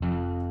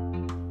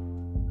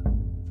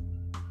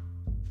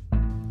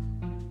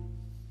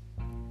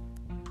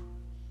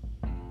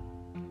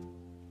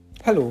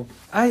Hello,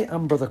 I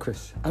am Brother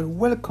Chris, and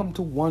welcome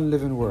to One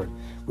Living Word,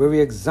 where we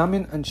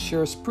examine and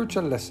share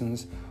spiritual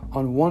lessons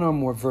on one or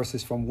more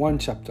verses from one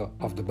chapter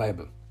of the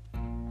Bible.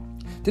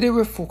 Today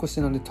we're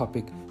focusing on the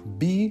topic,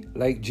 Be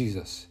Like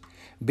Jesus,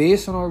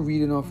 based on our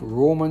reading of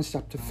Romans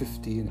chapter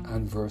 15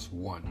 and verse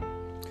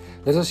 1.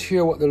 Let us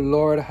hear what the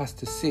Lord has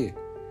to say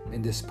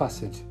in this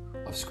passage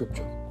of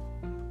Scripture.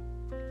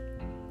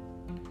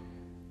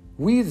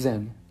 We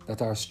then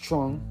that are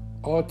strong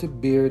ought to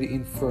bear the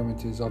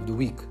infirmities of the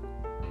weak,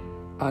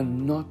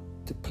 and not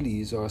to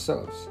please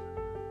ourselves.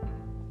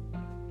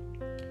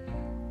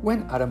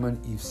 When Adam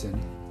and Eve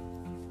sinned,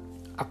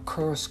 a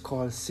curse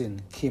called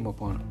sin came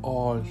upon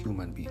all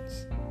human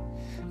beings.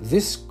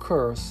 This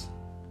curse,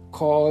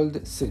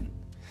 called sin,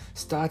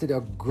 started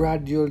a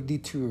gradual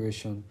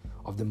deterioration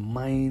of the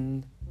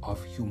mind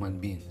of human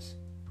beings.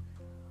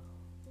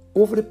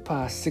 Over the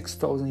past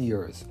 6,000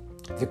 years,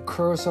 the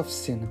curse of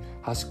sin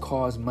has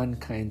caused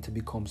mankind to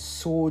become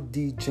so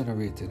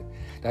degenerated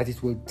that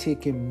it will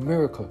take a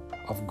miracle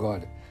of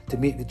God to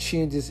make the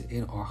changes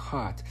in our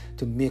heart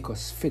to make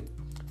us fit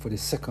for the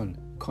second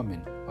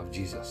coming of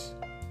Jesus.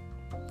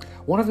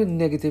 One of the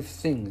negative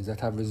things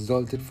that have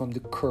resulted from the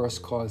curse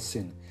called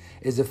sin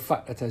is the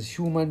fact that as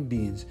human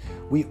beings,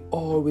 we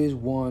always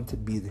want to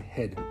be the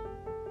head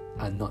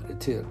and not the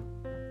tail.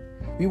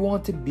 We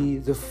want to be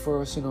the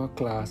first in our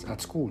class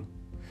at school.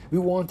 We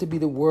want to be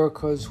the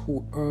workers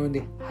who earn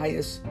the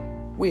highest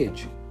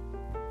wage.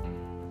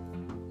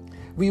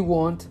 We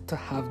want to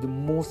have the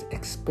most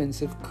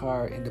expensive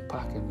car in the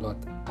parking lot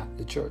at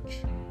the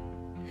church.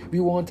 We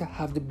want to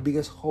have the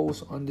biggest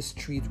house on the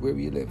street where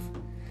we live.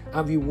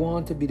 And we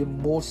want to be the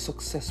most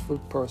successful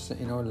person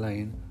in our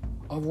line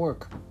of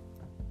work.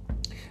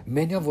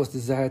 Many of us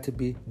desire to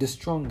be the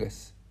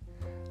strongest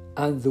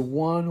and the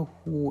one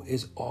who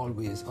is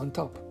always on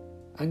top.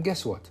 And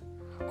guess what?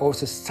 Our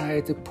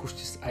society pushed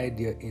this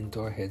idea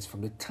into our heads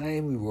from the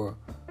time we were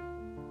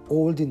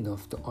old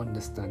enough to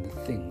understand the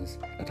things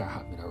that are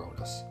happening around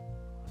us.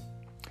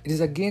 It is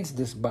against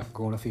this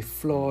background of a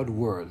flawed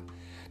world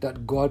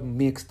that God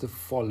makes the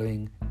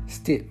following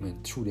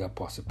statement through the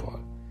Apostle Paul.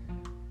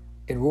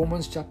 In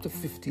Romans chapter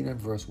 15 and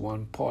verse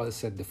 1, Paul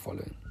said the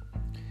following: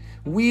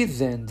 We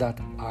then that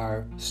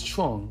are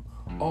strong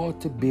ought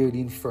to bear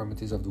the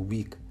infirmities of the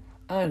weak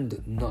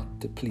and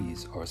not to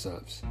please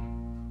ourselves.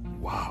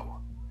 Wow!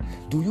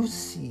 Do you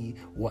see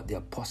what the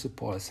Apostle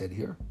Paul said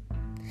here?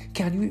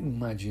 Can you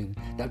imagine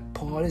that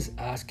Paul is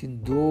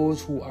asking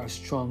those who are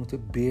strong to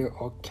bear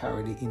or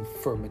carry the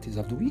infirmities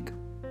of the weak?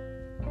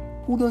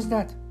 Who does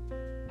that?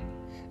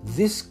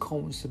 This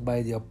counsel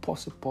by the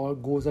Apostle Paul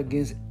goes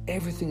against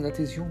everything that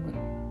is human.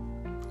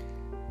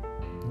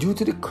 Due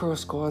to the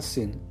curse called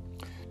sin,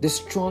 the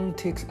strong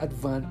takes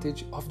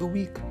advantage of the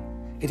weak.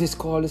 It is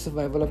called the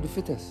survival of the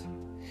fittest.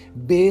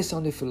 Based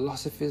on the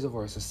philosophies of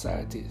our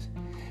societies,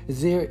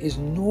 there is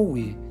no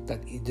way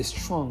that the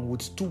strong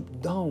would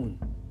stoop down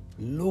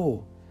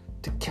low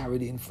to carry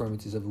the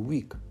infirmities of the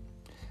weak.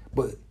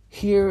 But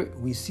here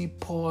we see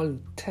Paul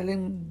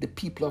telling the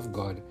people of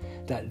God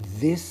that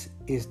this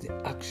is the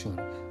action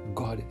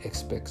God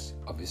expects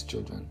of his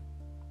children.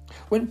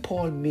 When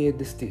Paul made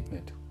the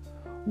statement,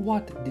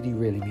 what did he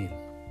really mean?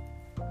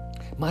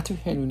 Matthew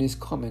Henry, in his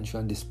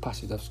commentary on this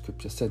passage of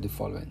Scripture, said the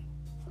following: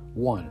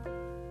 1.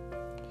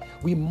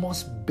 We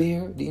must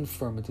bear the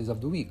infirmities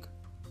of the weak.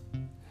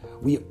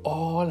 We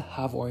all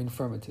have our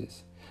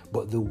infirmities,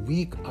 but the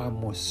weak are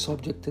more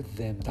subject to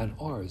them than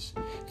ours.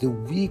 The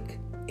weak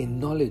in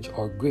knowledge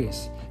or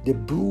grace, the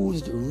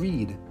bruised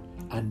reed,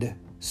 and the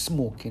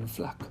smoking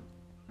flax.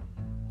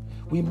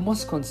 We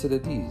must consider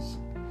these,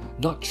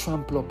 not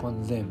trample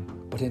upon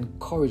them, but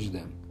encourage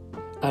them,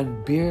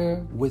 and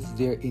bear with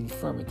their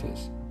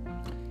infirmities.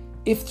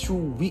 If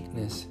through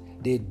weakness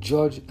they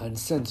judge and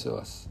censor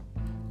us,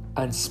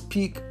 and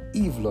speak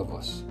evil of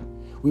us,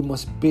 we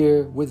must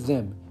bear with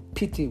them,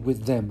 pity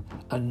with them,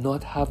 and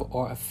not have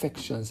our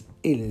affections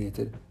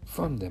alienated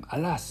from them.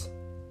 Alas,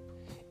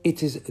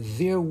 it is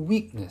their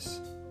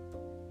weakness.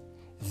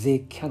 They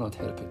cannot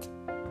help it.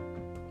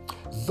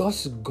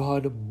 Thus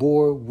God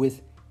bore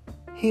with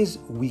his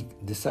weak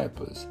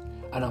disciples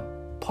and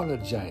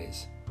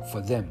apologized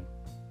for them.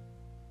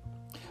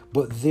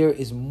 But there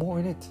is more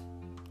in it.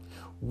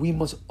 We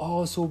must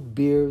also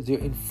bear their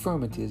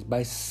infirmities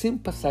by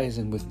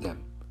sympathizing with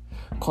them,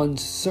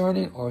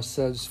 concerning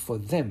ourselves for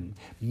them,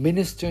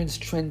 ministering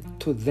strength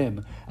to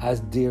them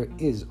as there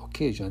is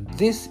occasion.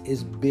 This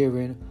is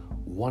bearing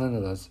one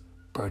another's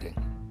burden.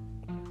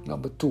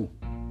 Number 2,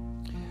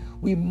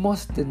 we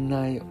must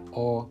deny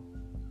our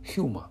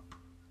humor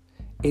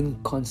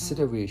in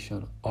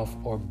consideration of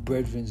our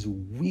brethren's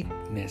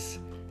weakness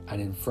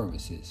and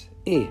infirmities.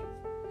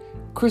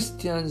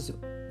 Christians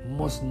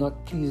must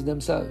not please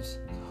themselves.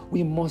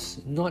 We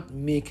must not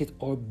make it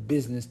our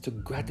business to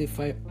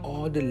gratify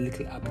all the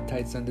little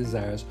appetites and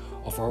desires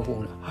of our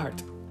own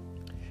heart.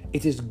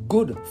 It is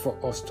good for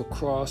us to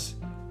cross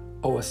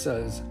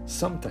ourselves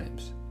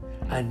sometimes,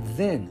 and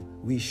then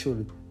we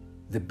should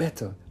the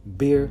better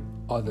bear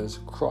others'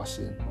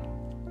 crossing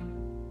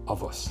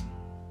of us.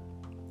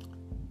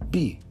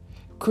 B.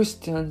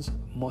 Christians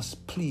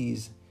must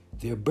please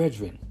their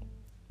brethren.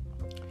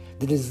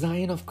 The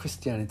design of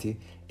Christianity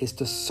is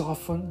to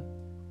soften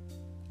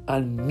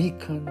and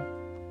meeken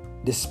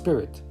the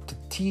spirit, to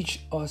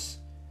teach us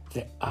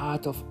the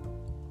art of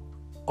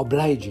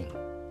obliging,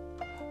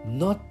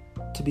 not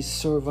to be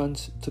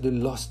servants to the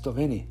lust of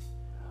any,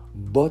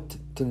 but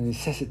to the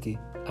necessity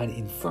and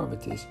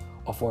infirmities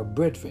of our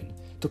brethren,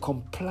 to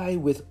comply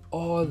with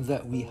all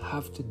that we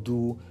have to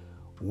do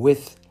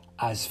with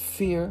as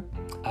fair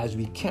as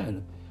we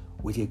can,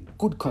 with a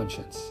good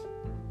conscience.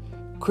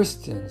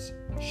 Christians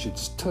should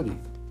study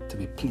to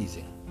be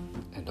pleasing.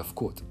 End of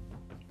quote.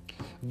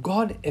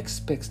 God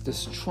expects the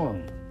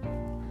strong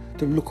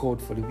to look out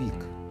for the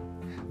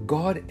weak.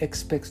 God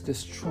expects the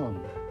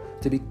strong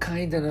to be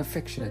kind and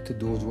affectionate to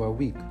those who are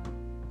weak.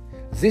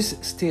 This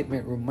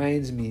statement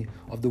reminds me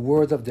of the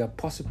words of the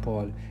Apostle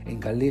Paul in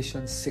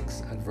Galatians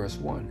 6 and verse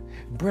 1.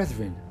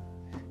 Brethren,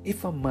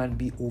 if a man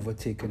be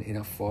overtaken in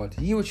a fault,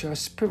 ye which are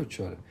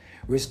spiritual,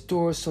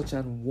 restore such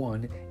an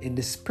one in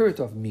the spirit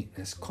of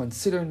meekness,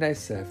 considering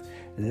thyself,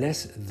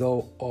 lest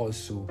thou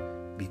also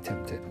be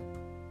tempted.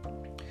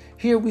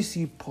 Here we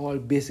see Paul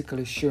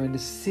basically sharing the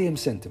same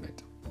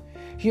sentiment.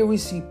 Here we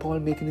see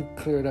Paul making it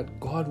clear that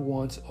God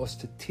wants us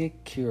to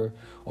take care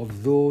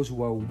of those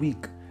who are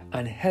weak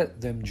and help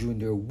them during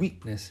their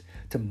weakness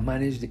to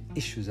manage the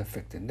issues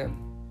affecting them.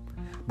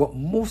 But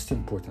most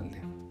importantly,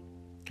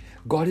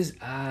 God is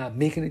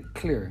making it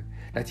clear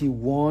that He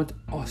wants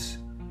us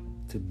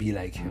to be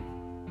like Him.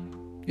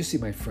 You see,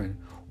 my friend,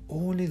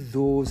 only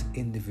those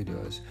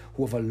individuals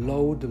who have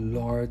allowed the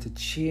Lord to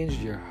change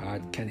their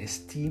heart can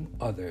esteem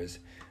others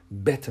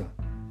better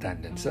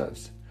than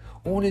themselves.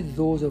 Only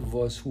those of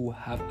us who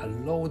have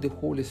allowed the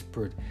Holy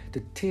Spirit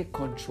to take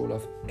control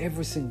of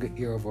every single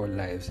area of our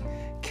lives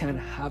can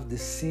have the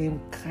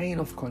same kind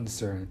of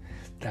concern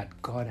that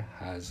God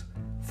has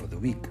for the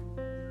weak.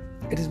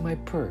 It is my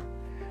prayer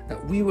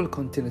that we will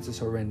continue to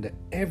surrender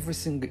every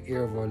single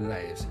area of our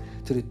lives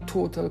to the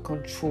total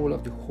control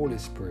of the Holy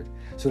Spirit,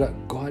 so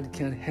that God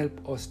can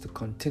help us to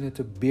continue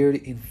to bear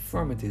the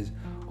infirmities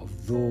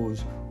of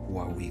those who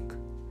are weak.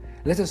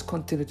 Let us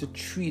continue to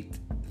treat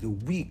the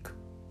weak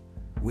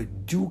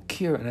with due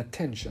care and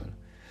attention,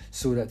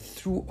 so that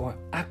through our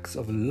acts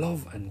of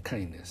love and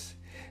kindness,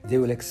 they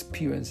will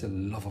experience the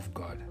love of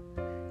God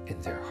in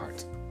their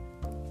heart.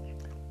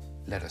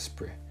 Let us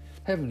pray.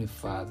 Heavenly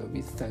Father,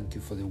 we thank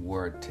You for the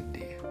word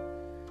today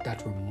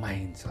that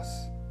reminds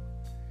us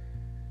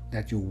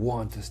that You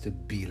want us to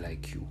be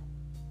like You,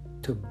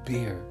 to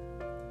bear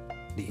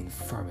the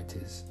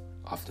infirmities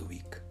of the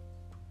weak.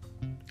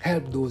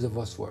 Help those of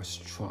us who are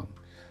strong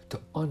to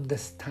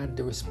understand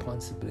the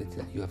responsibility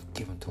that You have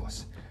given to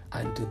us,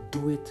 and to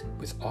do it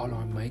with all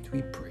our might,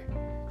 we pray,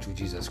 through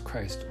Jesus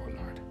Christ our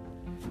Lord.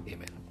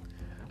 Amen.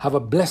 Have a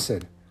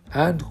blessed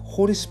and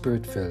Holy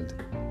Spirit-filled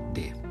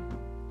day.